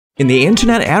In the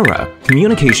internet era,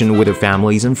 communication with your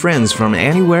families and friends from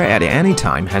anywhere at any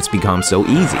time has become so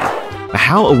easy. But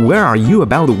how aware are you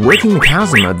about the working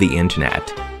mechanism of the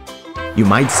internet? You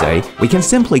might say, we can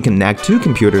simply connect two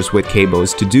computers with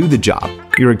cables to do the job.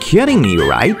 You're kidding me,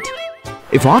 right?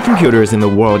 If all computers in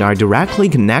the world are directly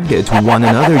connected to one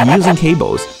another using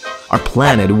cables, our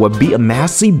planet would be a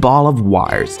massive ball of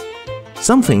wires.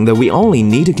 Something that we only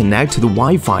need to connect to the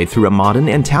Wi-Fi through a modem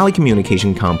and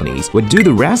telecommunication companies would do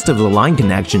the rest of the line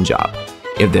connection job.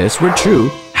 If this were true,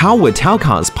 how would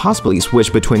telecoms possibly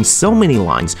switch between so many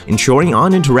lines, ensuring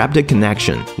uninterrupted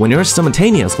connection when you're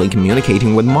simultaneously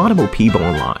communicating with multiple people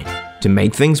online? To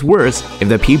make things worse, if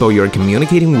the people you're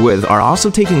communicating with are also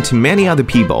talking to many other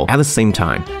people at the same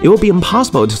time, it will be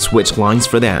impossible to switch lines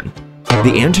for them.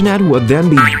 The internet will then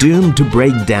be doomed to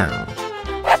break down.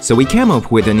 So we came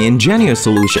up with an ingenious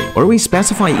solution where we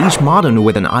specify each modem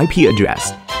with an IP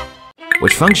address,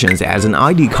 which functions as an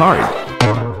ID card.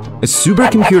 A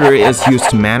supercomputer is used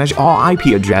to manage all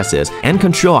IP addresses and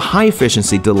control a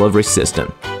high-efficiency delivery system,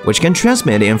 which can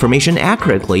transmit information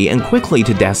accurately and quickly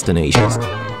to destinations.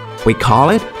 We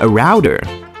call it a router.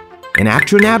 An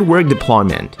actual network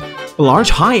deployment. A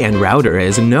large high-end router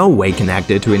is in no way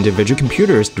connected to individual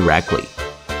computers directly.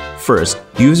 First,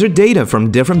 user data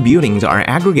from different buildings are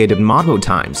aggregated multiple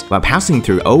times while passing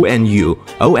through ONU,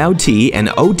 OLT, and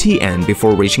OTN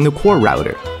before reaching the core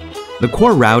router. The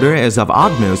core router is of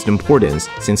utmost importance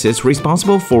since it's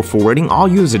responsible for forwarding all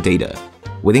user data.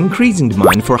 With increasing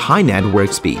demand for high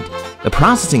network speed, the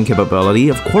processing capability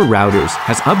of core routers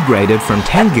has upgraded from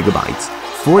 10 GB,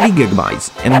 40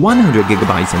 GB, and 100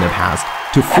 GB in the past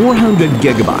to 400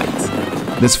 GB.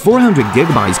 This 400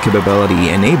 GB capability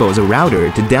enables a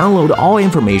router to download all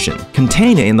information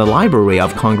contained in the Library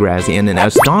of Congress in an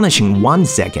astonishing 1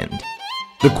 second.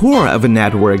 The core of a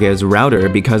network is a router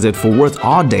because it forwards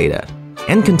all data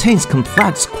and contains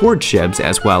complex core chips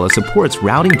as well as supports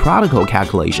routing protocol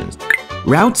calculations,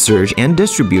 route search and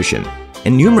distribution,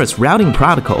 and numerous routing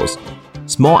protocols.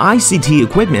 Small ICT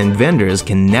equipment vendors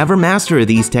can never master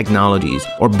these technologies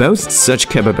or boast such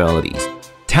capabilities.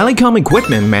 Telecom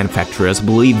equipment manufacturers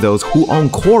believe those who own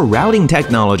core routing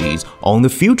technologies own the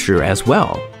future as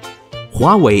well.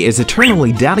 Huawei is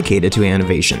eternally dedicated to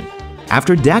innovation.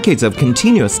 After decades of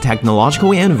continuous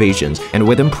technological innovations and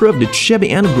with improved chip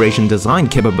integration design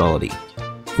capability,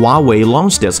 Huawei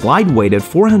launched its lightweighted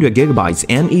 400 GB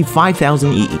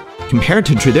NE5000E. Compared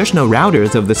to traditional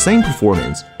routers of the same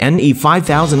performance,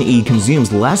 NE5000E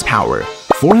consumes less power,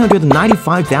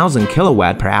 495,000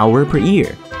 kWh per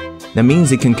year. That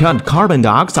means it can cut carbon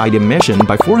dioxide emission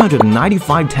by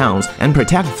 495 tons and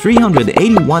protect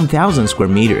 381,000 square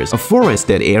meters of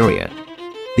forested area.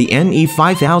 The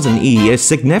NE5000E is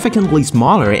significantly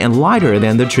smaller and lighter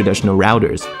than the traditional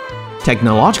routers.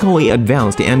 Technologically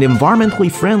advanced and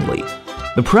environmentally friendly,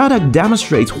 the product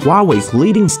demonstrates Huawei's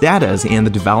leading status in the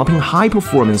developing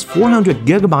high-performance 400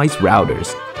 GB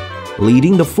routers,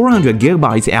 leading the 400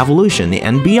 GB evolution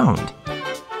and beyond.